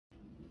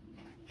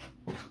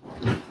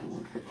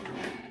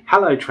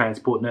Hello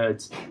transport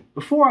nerds.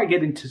 Before I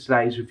get into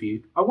today's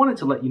review, I wanted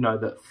to let you know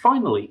that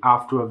finally,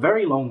 after a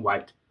very long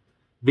wait,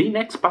 the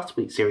next Bus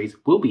Week series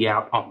will be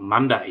out on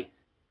Monday.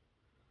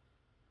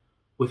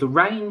 With a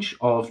range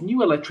of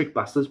new electric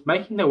buses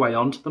making their way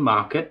onto the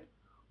market,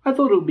 I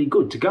thought it would be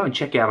good to go and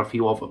check out a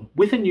few of them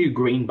with a new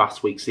Green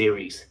Bus Week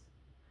series.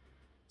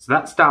 So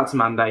that starts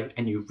Monday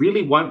and you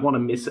really won't want to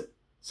miss it.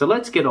 So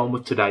let's get on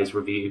with today's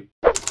review.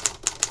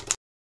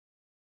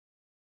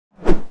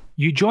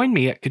 You join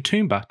me at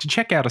Katoomba to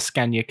check out a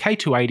Scania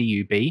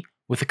K280UB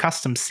with a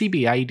custom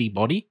CB80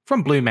 body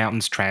from Blue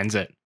Mountains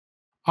Transit.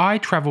 I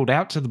travelled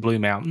out to the Blue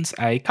Mountains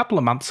a couple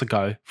of months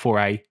ago for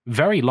a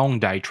very long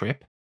day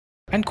trip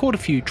and caught a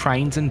few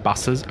trains and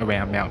buses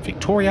around Mount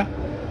Victoria,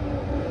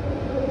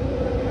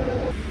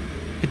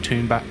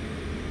 Katoomba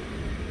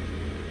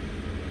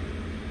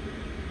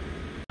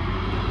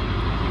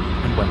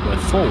and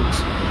Wentworth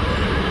Falls.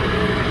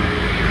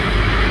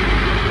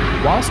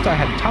 Whilst I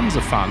had tons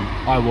of fun,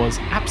 I was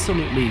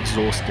absolutely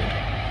exhausted,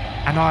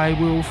 and I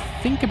will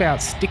think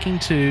about sticking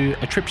to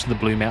a trip to the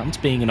Blue Mountains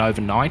being an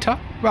overnighter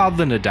rather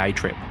than a day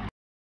trip.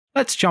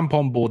 Let's jump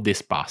on board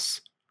this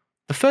bus.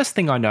 The first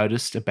thing I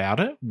noticed about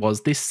it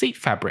was this seat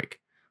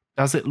fabric.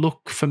 Does it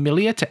look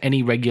familiar to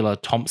any regular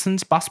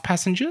Thomson's bus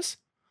passengers?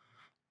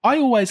 I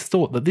always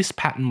thought that this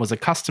pattern was a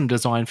custom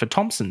design for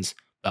Thomson's,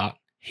 but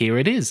here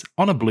it is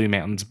on a Blue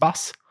Mountains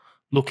bus,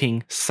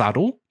 looking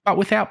subtle but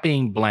without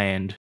being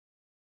bland,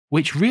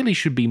 which really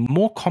should be a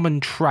more common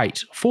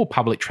trait for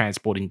public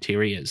transport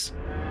interiors.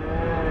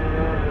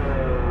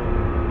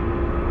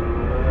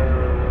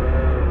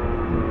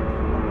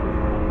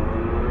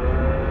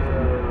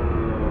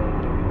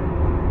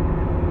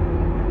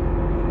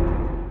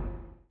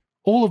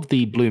 All of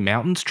the Blue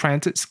Mountains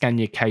Transit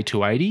Scania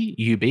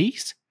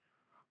K280UBs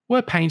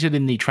were painted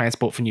in the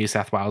Transport for New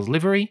South Wales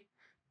livery,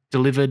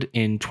 delivered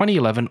in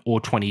 2011 or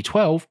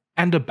 2012,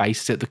 and are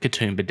based at the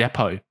Katoomba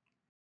depot.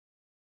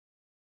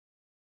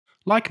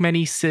 Like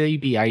many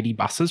CB80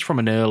 buses from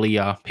an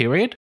earlier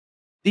period,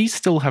 these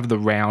still have the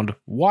round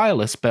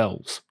wireless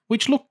bells,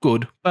 which look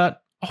good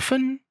but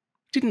often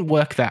didn't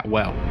work that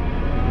well.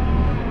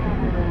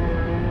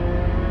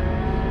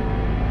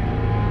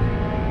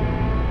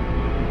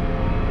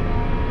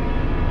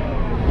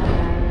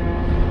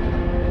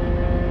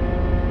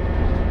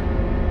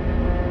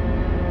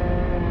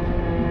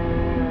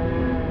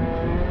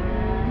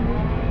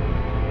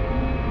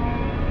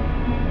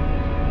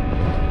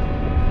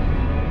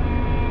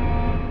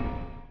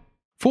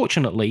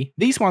 Fortunately,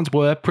 these ones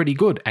were pretty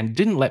good and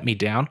didn't let me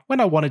down when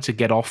I wanted to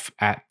get off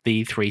at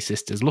the Three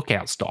Sisters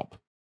lookout stop.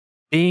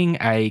 Being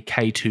a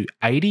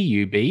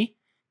K280UB,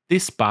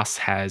 this bus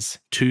has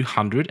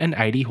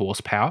 280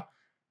 horsepower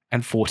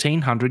and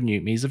 1400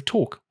 Nm of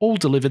torque, all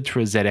delivered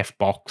through a ZF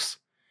box.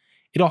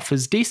 It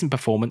offers decent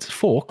performance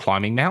for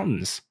climbing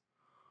mountains.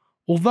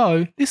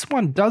 Although, this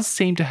one does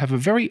seem to have a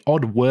very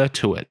odd whir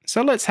to it,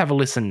 so let's have a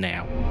listen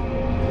now.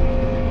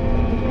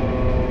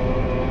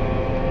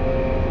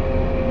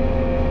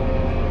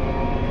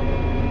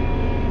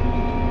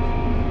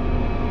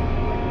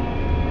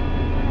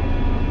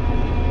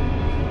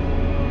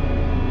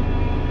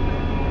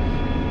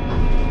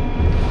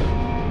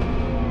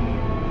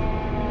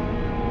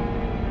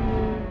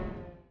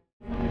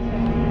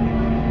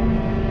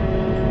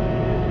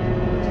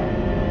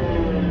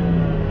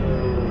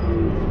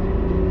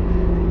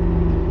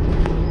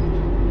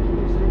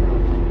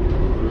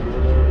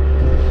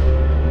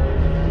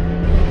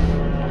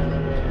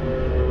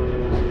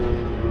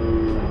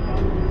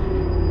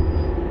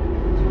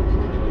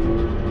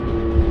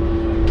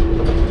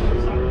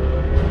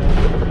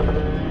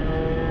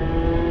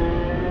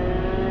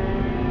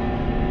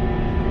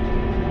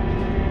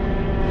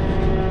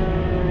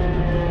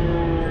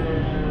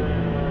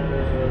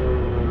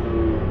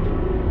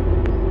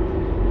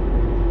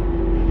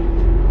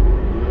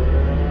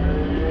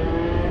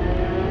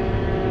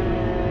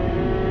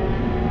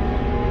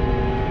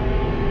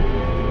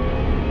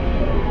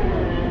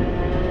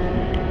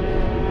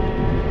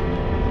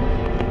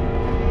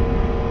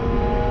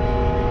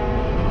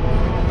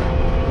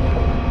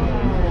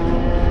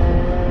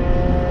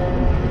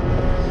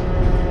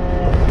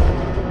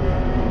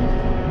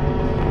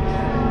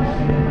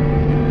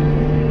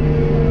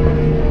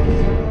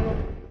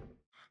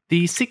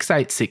 The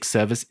 686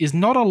 service is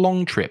not a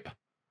long trip,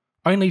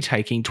 only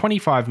taking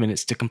 25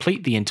 minutes to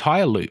complete the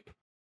entire loop,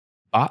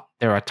 but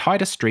there are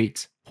tighter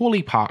streets,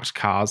 poorly parked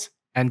cars,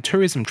 and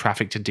tourism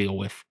traffic to deal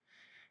with,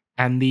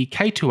 and the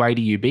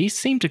K280UB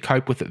seem to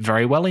cope with it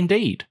very well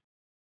indeed.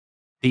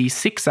 The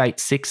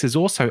 686 is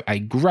also a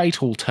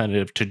great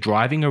alternative to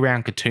driving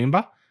around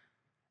Katoomba,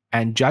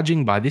 and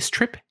judging by this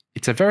trip,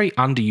 it's a very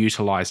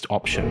underutilised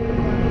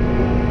option.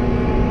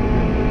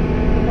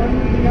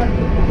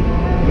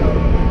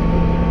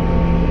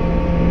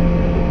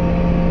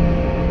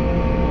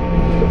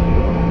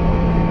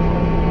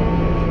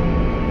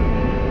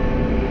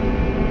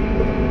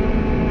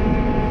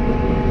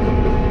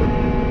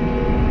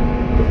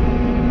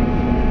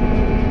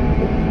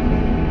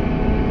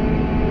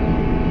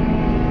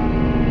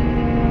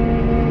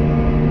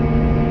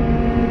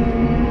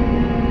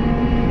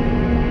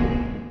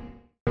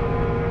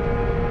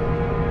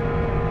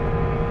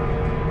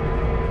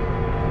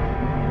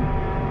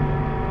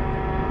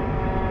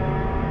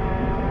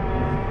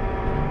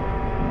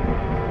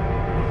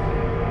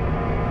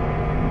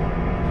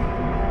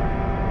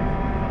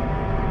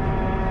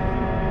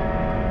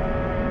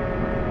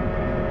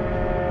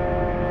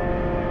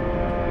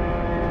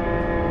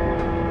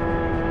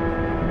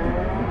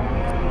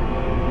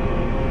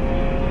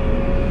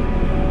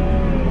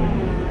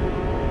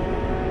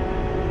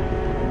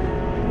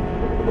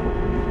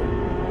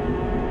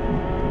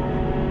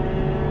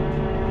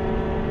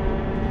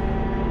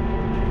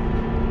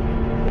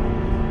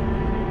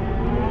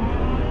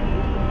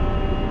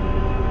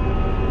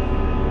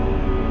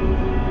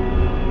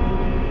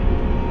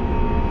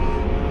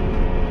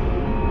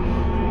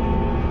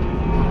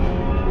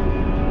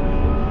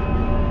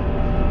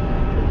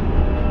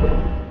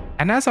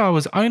 And as I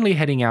was only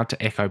heading out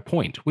to Echo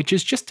Point, which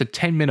is just a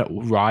 10-minute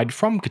ride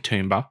from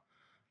Katoomba,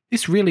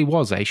 this really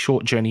was a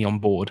short journey on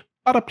board,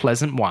 but a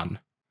pleasant one.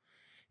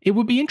 It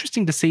would be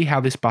interesting to see how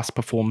this bus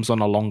performs on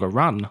a longer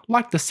run,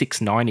 like the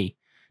 690,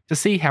 to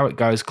see how it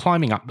goes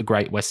climbing up the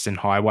Great Western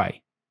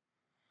Highway.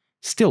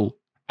 Still,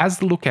 as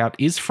the lookout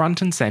is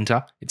front and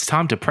centre, it's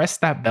time to press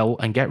that bell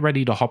and get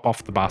ready to hop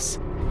off the bus.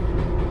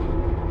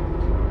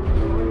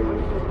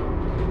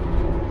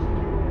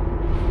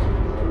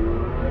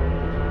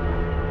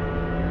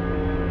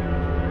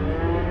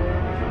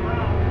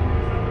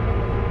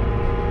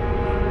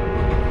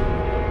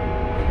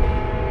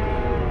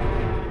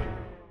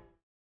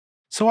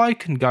 So I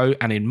can go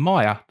and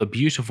admire the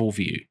beautiful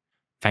view.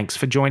 Thanks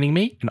for joining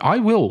me, and I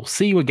will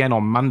see you again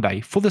on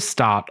Monday for the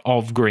start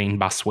of Green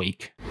Bus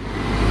Week.